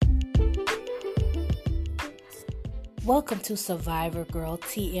Welcome to Survivor Girl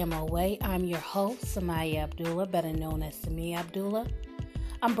TMOA. I'm your host, Samaya Abdullah, better known as Samia Abdullah.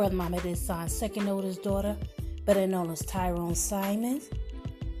 I'm Brother Mohammed Issan's second oldest daughter, better known as Tyrone Simons.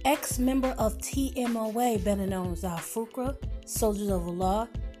 Ex-member of TMOA, better known as Al Fukra, Soldiers of Allah,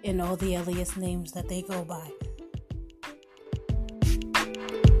 and all the alias names that they go by.